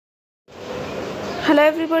Hello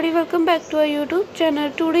everybody, welcome back to our YouTube channel.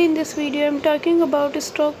 Today in this video I am talking about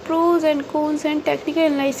stock pros and cons and technical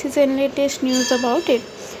analysis and latest news about it.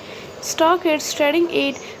 Stock is trading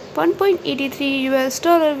at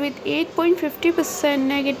 $1.83 with 8.50%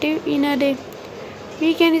 negative in a day.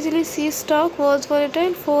 We can easily see stock was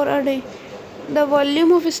volatile for a day. The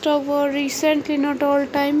volume of stock was recently not all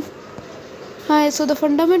time high, so the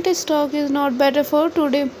fundamental stock is not better for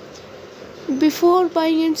today. Before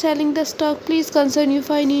buying and selling the stock, please consult your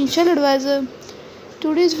financial advisor.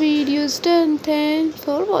 Today's video is done. Thanks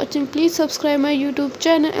for watching. Please subscribe my YouTube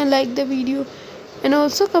channel and like the video, and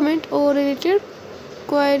also comment or related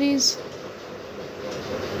queries.